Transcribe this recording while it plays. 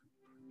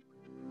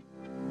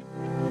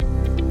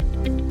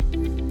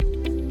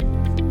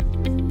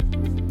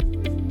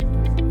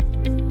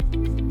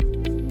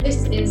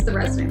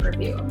Resident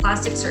Review, a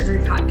plastic surgery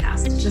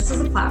podcast. This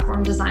is a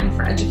platform designed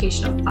for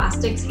education of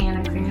plastics,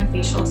 hand, and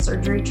craniofacial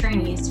surgery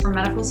trainees from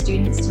medical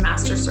students to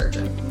master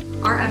surgeon.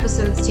 Our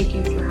episodes take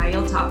you through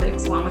high-yield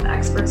topics along with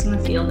experts in the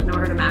field in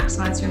order to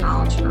maximize your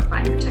knowledge and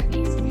refine your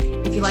techniques.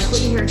 If you like what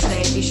you hear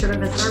today, be sure to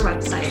visit our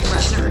website,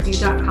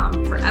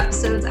 residentreview.com, for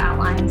episodes,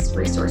 outlines,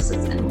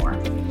 resources, and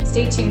more.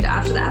 Stay tuned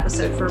after the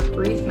episode for a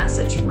brief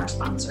message from our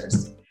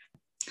sponsors.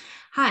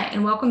 Hi,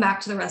 and welcome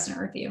back to the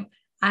Resident Review.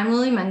 I'm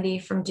Lily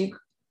Mendy from Duke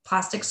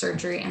Plastic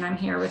Surgery, and I'm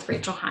here with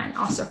Rachel Hine,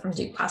 also from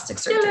Duke Plastic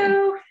Surgery.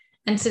 Hello.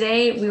 And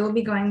today we will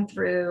be going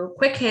through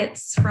quick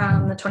hits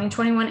from the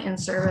 2021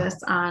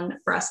 in-service on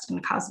breast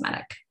and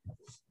cosmetic.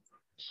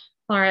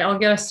 All right, I'll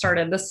get us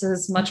started. This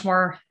is much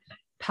more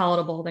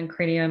palatable than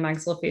cranial and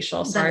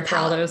maxillofacial. Sorry for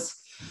all those.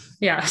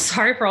 Yeah,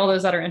 sorry for all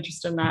those that are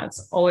interested in that.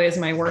 It's always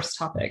my worst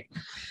topic.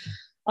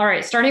 All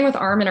right, starting with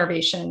arm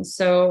innervation.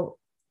 So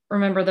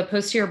remember, the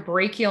posterior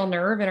brachial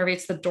nerve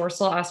innervates the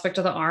dorsal aspect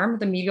of the arm.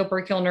 The medial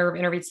brachial nerve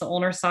innervates the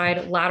ulnar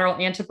side. Lateral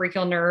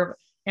antebrachial nerve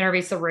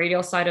innervates the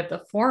radial side of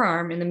the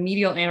forearm, and the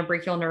medial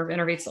antebrachial nerve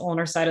innervates the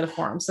ulnar side of the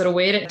forearm. So the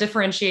way to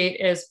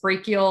differentiate is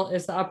brachial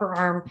is the upper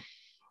arm,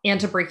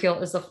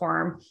 antebrachial is the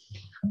forearm.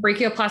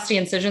 Brachioplasty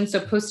incisions. So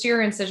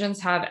posterior incisions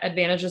have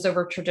advantages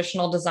over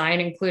traditional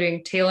design,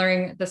 including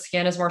tailoring. The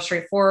skin is more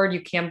straightforward.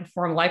 You can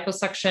perform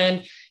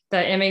liposuction. The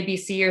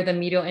MABC, or the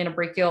medial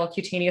antebrachial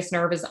cutaneous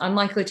nerve, is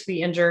unlikely to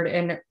be injured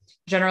and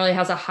generally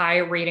has a high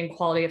rating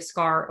quality of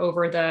scar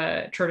over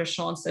the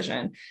traditional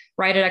incision.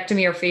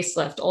 Rhytidectomy or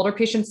facelift. Older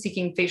patients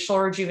seeking facial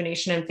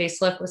rejuvenation and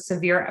facelift with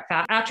severe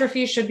fat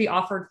atrophy should be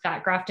offered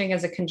fat grafting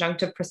as a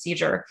conjunctive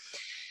procedure.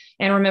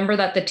 And remember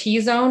that the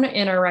T-zone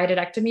in a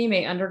rhytidectomy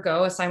may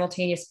undergo a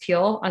simultaneous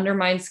peel.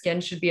 Undermined skin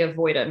should be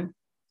avoided.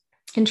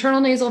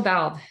 Internal nasal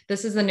valve.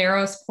 This is the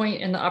narrowest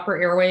point in the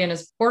upper airway and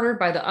is bordered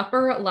by the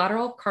upper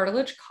lateral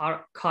cartilage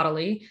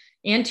caudally,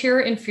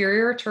 anterior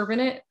inferior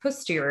turbinate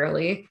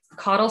posteriorly,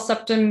 caudal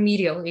septum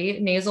medially,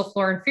 nasal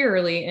floor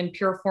inferiorly, and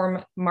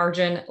piriform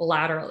margin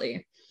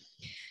laterally.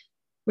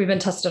 We've been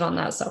tested on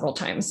that several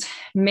times.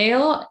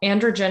 Male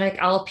androgenic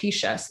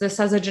alopecia. So this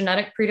has a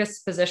genetic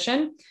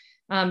predisposition.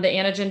 The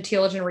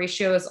anagen-telogen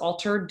ratio is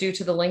altered due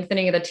to the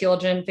lengthening of the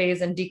telogen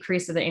phase and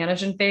decrease of the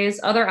anagen phase.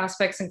 Other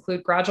aspects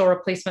include gradual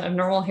replacement of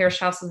normal hair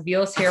shafts with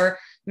vellus hair,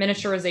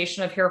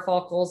 miniaturization of hair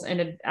follicles,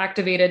 and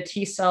activated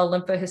T-cell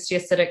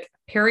lymphohistiocytic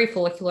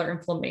perifollicular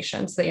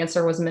inflammation. So the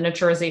answer was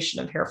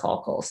miniaturization of hair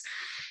follicles.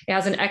 It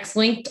has an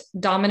X-linked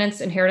dominance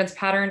inheritance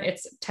pattern.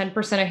 It's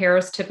 10% of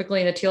hairs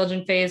typically in the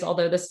telogen phase,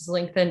 although this is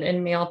lengthened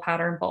in male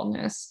pattern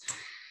baldness.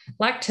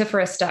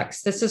 Lactiferous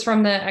ducts. This is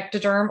from the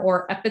ectoderm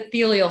or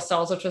epithelial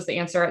cells, which was the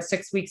answer at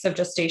 6 weeks of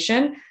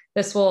gestation.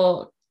 This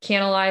will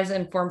canalize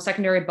and form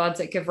secondary buds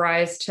that give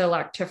rise to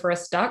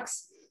lactiferous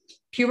ducts.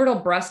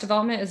 Pubertal breast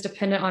development is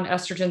dependent on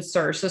estrogen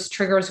surge. This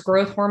triggers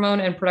growth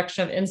hormone and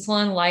production of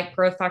insulin like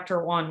growth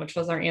factor 1, which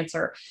was our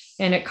answer,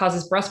 and it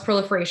causes breast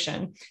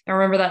proliferation. And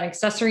remember that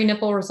accessory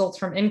nipple results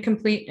from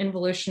incomplete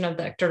involution of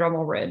the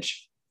ectodermal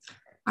ridge.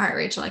 All right,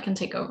 Rachel, I can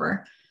take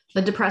over.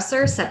 The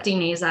depressor septi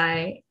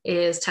nasi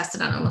is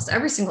tested on almost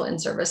every single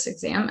in-service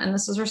exam, and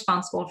this is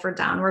responsible for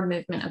downward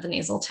movement of the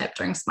nasal tip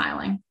during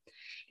smiling.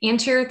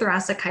 Anterior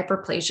thoracic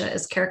hyperplasia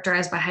is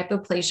characterized by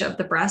hypoplasia of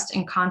the breast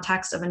in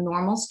context of a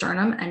normal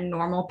sternum and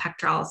normal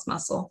pectoralis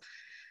muscle.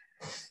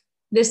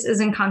 This is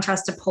in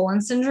contrast to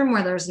Poland syndrome,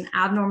 where there's an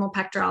abnormal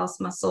pectoralis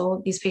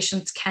muscle. These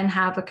patients can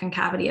have a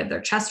concavity of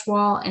their chest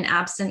wall, an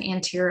absent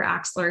anterior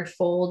axillary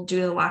fold due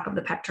to the lack of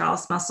the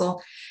pectoralis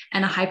muscle,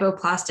 and a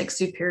hypoplastic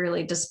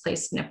superiorly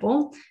displaced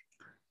nipple.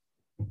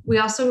 We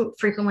also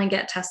frequently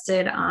get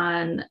tested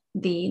on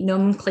the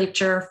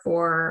nomenclature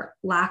for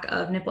lack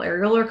of nipple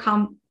areolar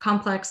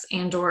complex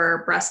and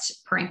or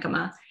breast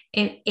parenchyma.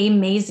 And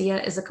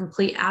amasia is a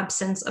complete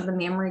absence of the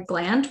mammary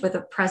gland with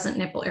a present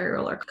nipple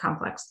areolar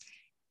complex.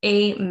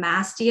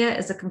 Amastia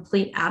is a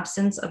complete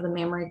absence of the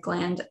mammary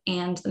gland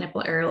and the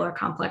nipple areolar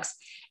complex.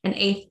 And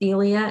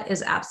athelia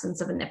is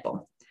absence of a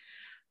nipple.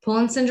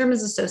 Poland syndrome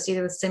is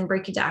associated with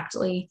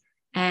symbrachydactyly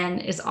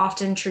and is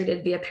often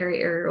treated via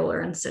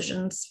periareolar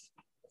incisions.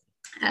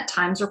 At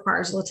times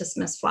requires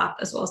latissimus flap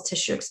as well as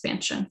tissue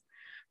expansion.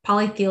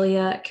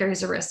 Polythelia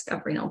carries a risk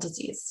of renal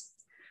disease.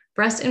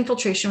 Breast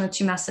infiltration with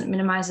tumescent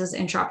minimizes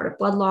intraoperative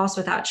blood loss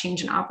without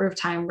change in operative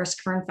time,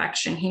 risk for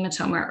infection,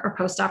 hematoma, or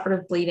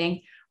postoperative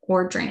bleeding,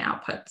 or drain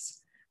outputs.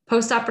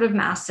 Postoperative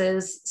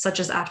masses, such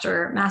as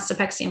after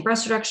mastopexy and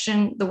breast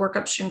reduction, the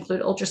workup should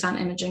include ultrasound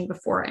imaging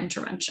before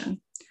intervention.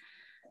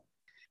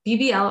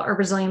 BBL or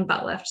Brazilian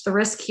butt lift. The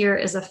risk here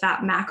is a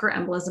fat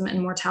macroembolism,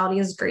 and mortality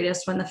is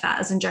greatest when the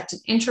fat is injected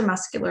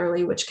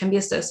intramuscularly, which can be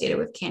associated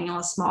with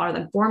cannula smaller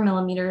than 4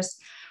 millimeters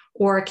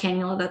or a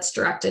cannula that's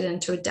directed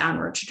into a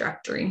downward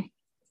trajectory.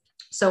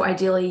 So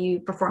ideally,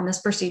 you perform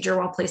this procedure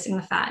while placing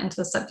the fat into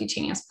the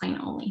subcutaneous plane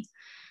only.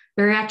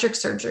 Bariatric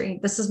surgery.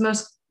 This is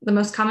the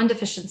most common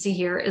deficiency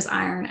here is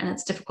iron, and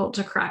it's difficult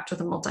to correct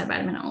with a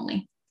multivitamin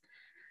only.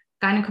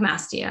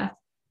 Gynecomastia.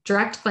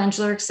 Direct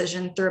glandular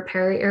excision through a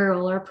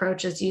periareolar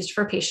approach is used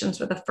for patients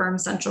with a firm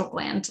central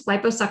gland.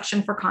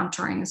 Liposuction for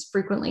contouring is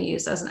frequently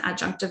used as an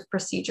adjunctive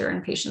procedure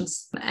in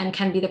patients and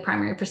can be the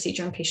primary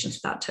procedure in patients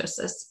without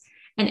ptosis.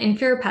 An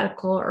inferior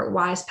pedicle or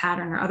WISE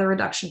pattern or other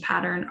reduction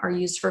pattern are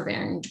used for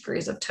varying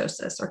degrees of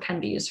ptosis or can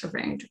be used for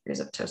varying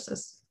degrees of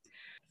ptosis.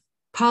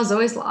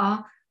 Poiseuille's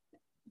law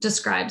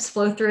describes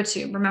flow through a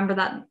tube. Remember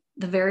that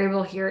the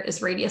variable here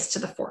is radius to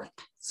the fourth.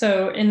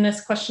 So in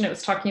this question, it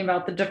was talking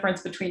about the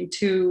difference between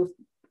two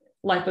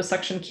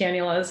liposuction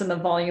cannulas and the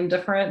volume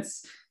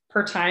difference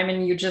per time.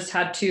 And you just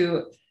had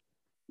to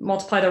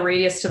multiply the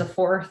radius to the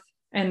fourth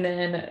and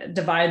then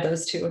divide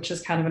those two, which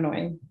is kind of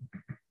annoying.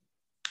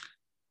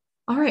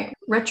 All right,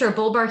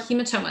 retrobulbar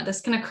hematoma.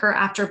 This can occur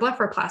after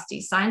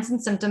blepharoplasty. Signs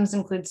and symptoms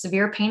include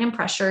severe pain and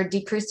pressure,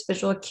 decreased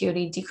visual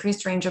acuity,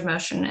 decreased range of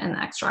motion in the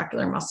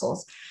extraocular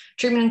muscles.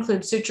 Treatment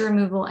includes suture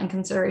removal and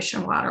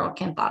consideration of lateral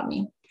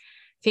canthotomy.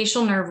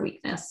 Facial nerve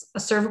weakness. A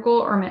cervical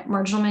or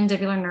marginal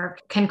mandibular nerve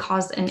can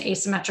cause an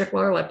asymmetric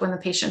lower lip when the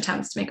patient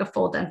attempts to make a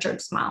full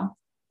dentured smile.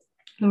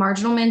 The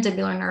marginal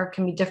mandibular nerve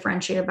can be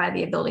differentiated by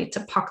the ability to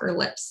pucker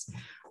lips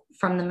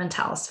from the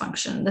mentalis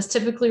function. This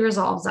typically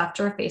resolves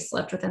after a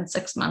facelift within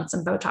 6 months,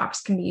 and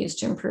Botox can be used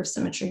to improve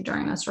symmetry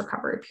during this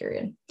recovery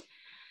period.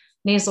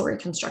 Nasal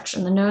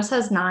reconstruction. The nose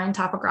has 9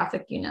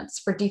 topographic units.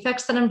 For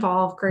defects that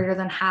involve greater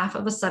than half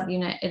of a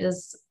subunit, it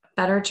is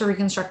better to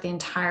reconstruct the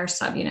entire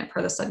subunit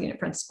per the subunit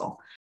principle.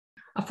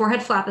 A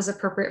forehead flap is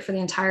appropriate for an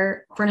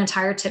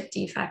entire tip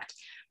defect.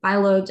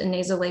 Bilobed and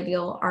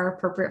nasolabial are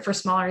appropriate for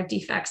smaller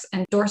defects,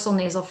 and dorsal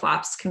nasal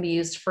flaps can be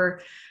used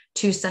for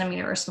 2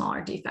 centimeter or smaller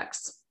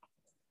defects.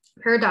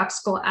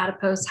 Paradoxical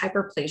adipose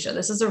hyperplasia.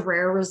 This is a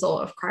rare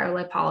result of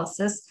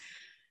cryolipolysis,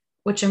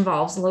 which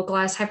involves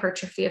localized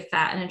hypertrophy of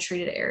fat in a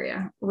treated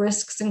area.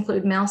 Risks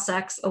include male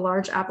sex, a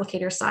large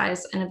applicator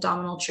size, and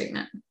abdominal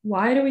treatment.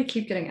 Why do we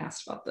keep getting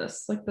asked about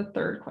this? Like the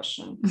third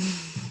question.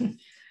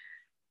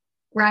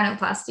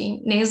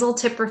 Rhinoplasty. Nasal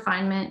tip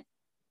refinement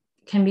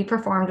can be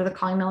performed with a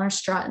Colley-Miller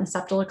strut and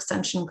septal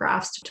extension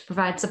grafts to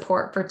provide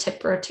support for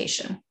tip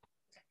rotation.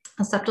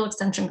 A septal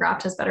extension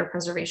graft has better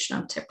preservation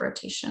of tip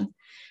rotation.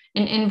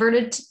 An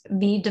inverted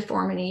V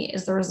deformity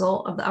is the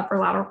result of the upper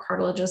lateral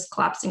cartilages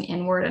collapsing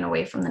inward and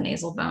away from the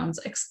nasal bones,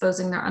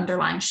 exposing their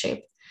underlying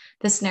shape.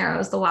 This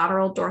narrows the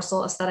lateral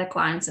dorsal aesthetic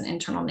lines and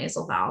internal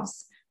nasal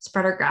valves.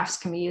 Spreader grafts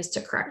can be used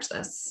to correct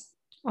this.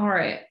 All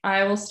right,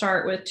 I will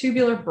start with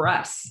tubular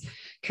breasts.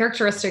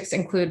 Characteristics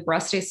include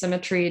breast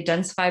asymmetry,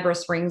 dense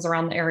fibrous rings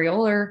around the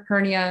areolar,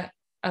 hernia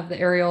of the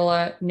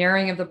areola,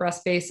 narrowing of the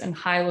breast base, and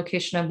high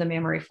location of the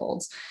mammary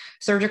folds.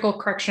 Surgical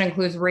correction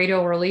includes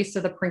radial release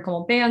of the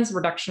parenchymal bands,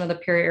 reduction of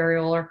the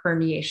periareolar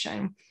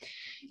herniation.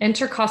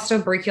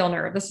 Intercostobrachial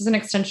nerve. This is an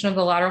extension of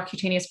the lateral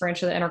cutaneous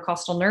branch of the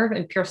intercostal nerve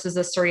and pierces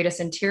the serratus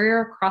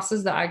anterior,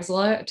 crosses the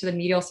axilla to the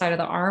medial side of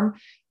the arm,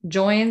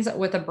 joins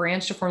with a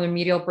branch to form the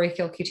medial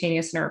brachial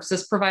cutaneous nerves.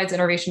 This provides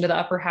innervation to the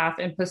upper half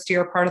and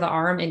posterior part of the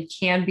arm and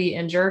can be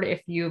injured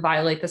if you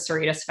violate the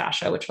serratus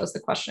fascia, which was the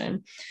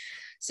question.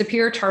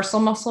 Superior tarsal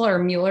muscle or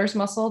Mueller's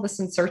muscle.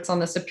 This inserts on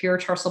the superior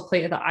tarsal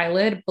plate of the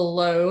eyelid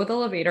below the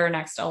levator and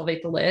acts to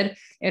elevate the lid.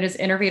 It is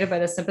innervated by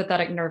the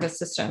sympathetic nervous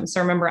system. So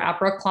remember,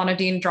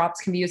 aproclonidine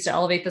drops can be used to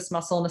elevate this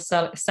muscle in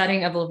the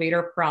setting of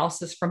levator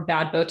paralysis from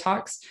bad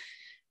Botox.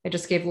 I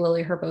just gave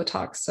Lily her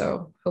Botox,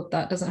 so hope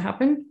that doesn't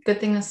happen. Good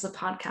thing this is a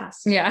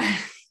podcast. Yeah.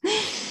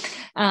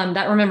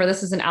 Remember,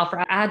 this is an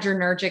alpha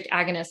adrenergic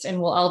agonist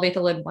and will elevate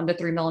the lid 1 to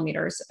 3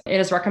 millimeters.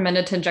 It is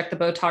recommended to inject the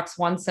Botox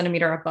 1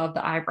 centimeter above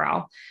the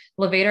eyebrow.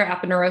 Levator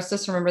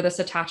aponeurosis, remember this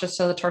attaches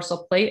to the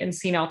tarsal plate, and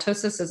senile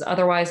ptosis is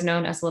otherwise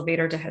known as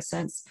levator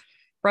dehiscence.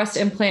 Breast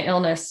implant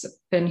illness,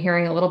 been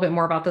hearing a little bit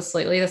more about this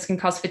lately. This can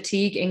cause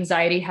fatigue,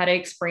 anxiety,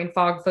 headaches, brain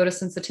fog,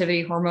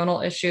 photosensitivity,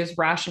 hormonal issues,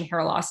 rash, and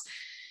hair loss.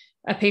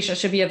 A patient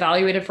should be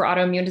evaluated for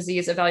autoimmune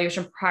disease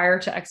evaluation prior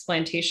to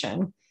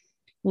explantation.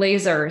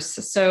 Lasers.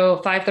 So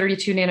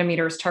 532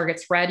 nanometers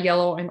targets red,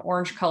 yellow, and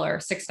orange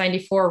color.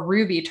 694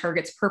 ruby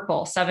targets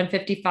purple.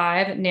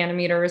 755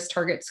 nanometers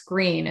targets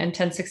green, and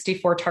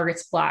 1064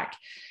 targets black.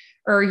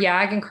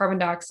 YAG and carbon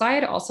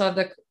dioxide also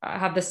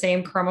have the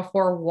same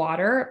chromophore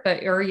water,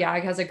 but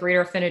YAG has a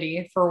greater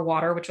affinity for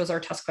water, which was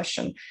our test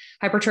question.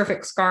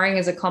 Hypertrophic scarring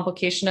is a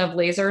complication of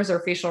lasers or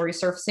facial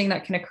resurfacing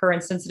that can occur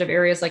in sensitive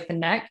areas like the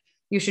neck.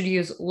 You should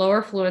use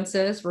lower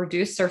fluences,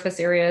 reduce surface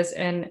areas,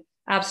 and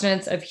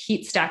abstinence of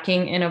heat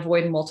stacking, and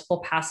avoid multiple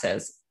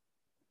passes.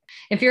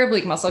 Inferior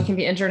oblique muscle can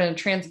be injured in a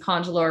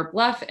transcondylar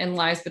bleph and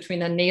lies between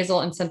the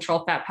nasal and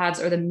central fat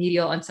pads or the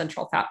medial and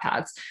central fat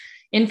pads.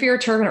 Inferior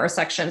turbinate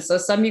resection. So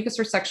submucous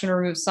resection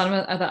removes some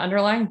of the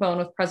underlying bone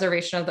with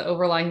preservation of the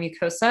overlying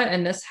mucosa.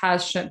 And this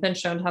has been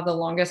shown to have the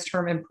longest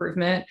term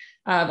improvement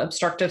of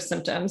obstructive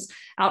symptoms.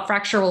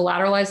 Outfracture will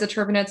lateralize the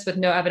turbinates with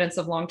no evidence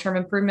of long-term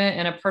improvement,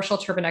 and a partial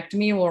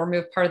turbinectomy will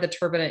remove part of the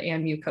turbinate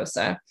and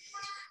mucosa.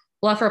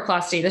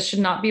 Blepharoplasty. This should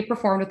not be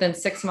performed within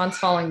 6 months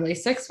following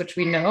LASIK, which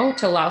we know,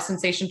 to allow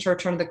sensation to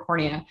return to the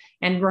cornea.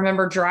 And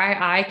remember, dry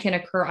eye can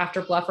occur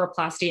after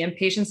blepharoplasty, and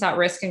patients at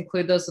risk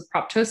include those with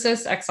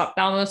proptosis,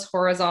 exophthalmos,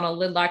 horizontal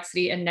lid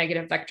laxity, and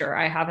negative vector.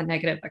 I have a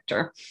negative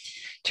vector.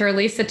 To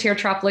release the tear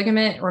trap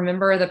ligament,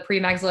 remember the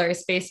premaxillary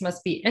space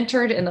must be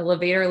entered and the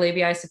levator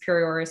labii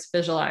superioris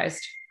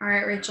visualized. All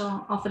right,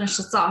 Rachel, I'll finish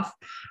this off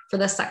for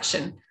this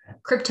section.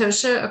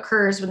 Cryptotia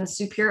occurs when the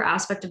superior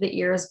aspect of the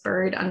ear is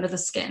buried under the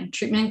skin.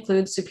 Treatment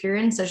includes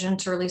superior incision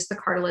to release the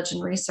cartilage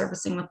and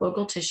resurfacing with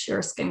local tissue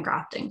or skin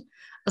grafting.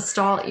 A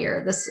stall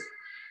ear. This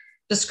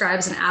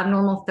describes an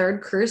abnormal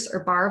third crus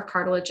or bar of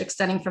cartilage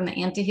extending from the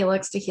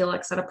antihelix to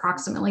helix at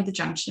approximately the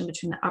junction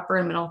between the upper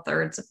and middle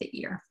thirds of the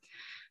ear.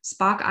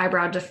 Spock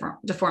eyebrow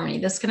deformity.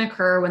 This can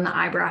occur when the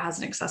eyebrow has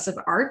an excessive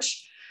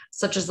arch,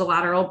 such as the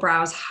lateral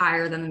brow is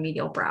higher than the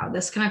medial brow.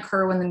 This can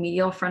occur when the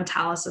medial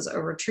frontalis is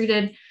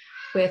overtreated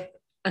with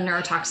a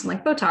neurotoxin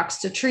like Botox.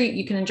 To treat,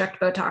 you can inject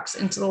Botox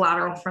into the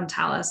lateral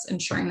frontalis,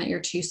 ensuring that you're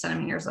 2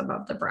 centimeters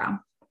above the brow.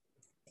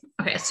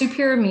 Okay,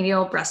 superior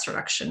medial breast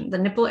reduction. The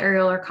nipple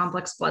areolar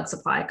complex blood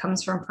supply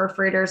comes from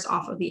perforators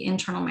off of the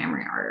internal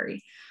mammary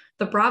artery.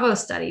 The Bravo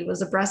study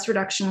was a breast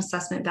reduction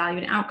assessment value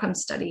and outcome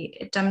study.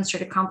 It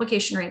demonstrated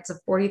complication rates of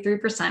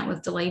 43%,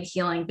 with delayed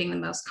healing being the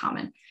most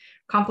common.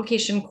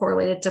 Complication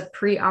correlated to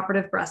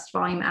preoperative breast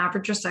volume,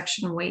 average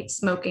resection, weight,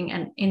 smoking,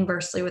 and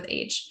inversely with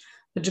age.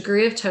 The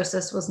degree of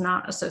ptosis was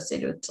not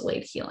associated with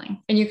delayed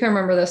healing. And you can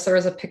remember this, there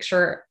was a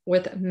picture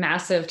with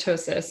massive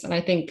ptosis. And I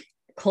think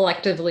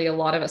collectively, a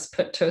lot of us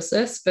put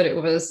ptosis, but it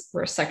was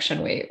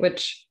resection weight,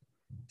 which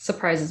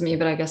surprises me,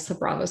 but I guess the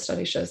Bravo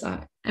study shows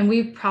that. And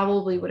we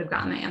probably would have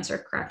gotten the answer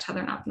correct had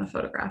there not been a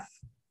photograph.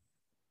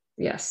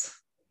 Yes.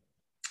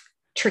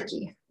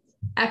 Tricky.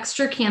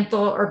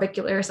 Extracanthal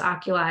orbicularis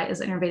oculi is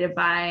innervated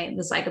by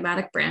the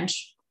zygomatic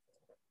branch,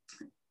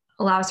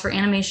 allows for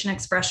animation,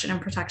 expression,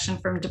 and protection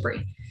from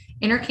debris.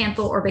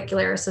 Intercanthal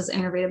orbicularis is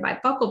innervated by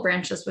buccal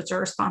branches, which are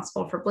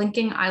responsible for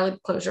blinking,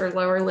 eyelid closure,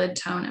 lower lid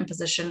tone and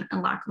position,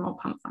 and lacrimal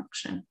pump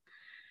function.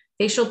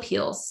 Facial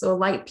peels. So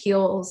light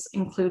peels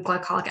include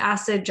glycolic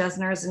acid,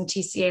 Jesner's, and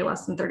TCA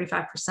less than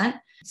 35%.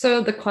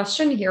 So the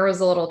question here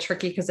was a little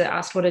tricky because it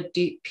asked what a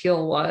deep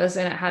peel was,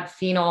 and it had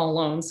phenol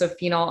alone. So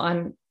phenol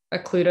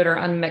unoccluded or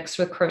unmixed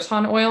with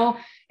croton oil.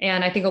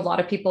 And I think a lot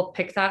of people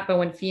pick that, but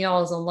when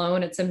phenol is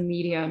alone, it's a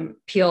medium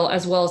peel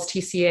as well as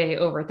TCA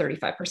over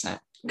 35%.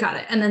 Got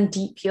it. And then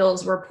deep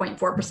peels were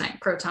 0.4%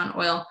 croton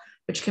oil,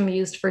 which can be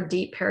used for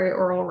deep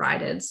perioral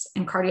rhytids,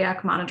 and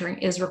cardiac monitoring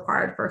is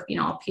required for a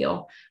phenol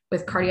peel,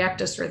 with cardiac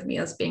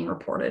dysrhythmias being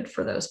reported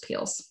for those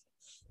peels.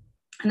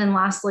 And then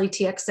lastly,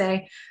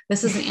 TXA.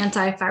 This is an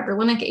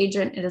antifibrillinic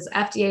agent. It is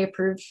FDA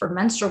approved for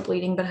menstrual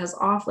bleeding, but has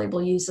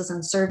off-label uses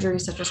in surgery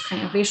such as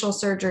craniofacial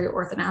surgery,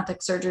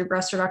 orthodontic surgery,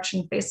 breast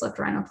reduction, facelift,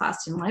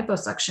 rhinoplasty, and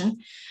liposuction.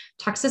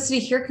 Toxicity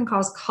here can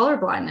cause color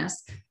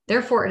blindness.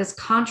 Therefore, it is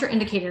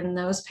contraindicated in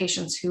those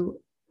patients who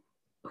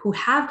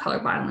have color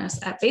blindness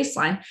at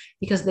baseline,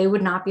 because they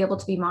would not be able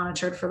to be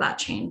monitored for that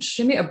change.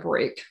 Give me a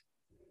break.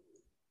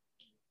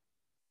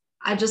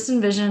 I just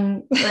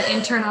envision the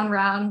intern on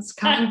rounds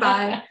coming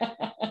by,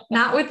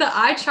 not with the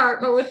eye chart,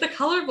 but with the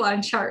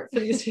colorblind chart for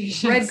these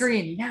patients. Red,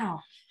 green,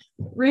 now.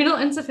 Renal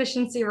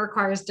insufficiency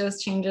requires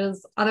dose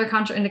changes. Other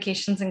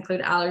contraindications include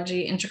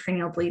allergy,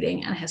 intracranial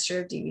bleeding, and a history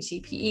of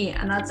DVT-PE.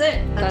 And that's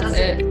it. That's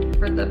it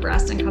for the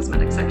breast and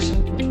cosmetic section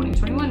from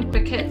 2021.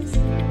 Quick hits.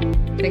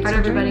 Thanks, all right,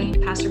 everybody.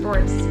 Pass your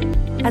boards.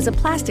 As a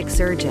plastic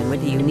surgeon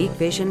with a unique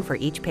vision for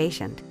each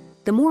patient,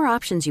 the more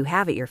options you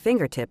have at your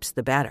fingertips,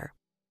 the better.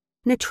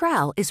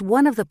 Natrel is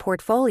one of the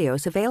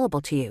portfolios available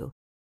to you.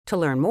 To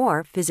learn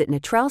more, visit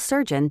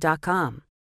natrelsurgeon.com.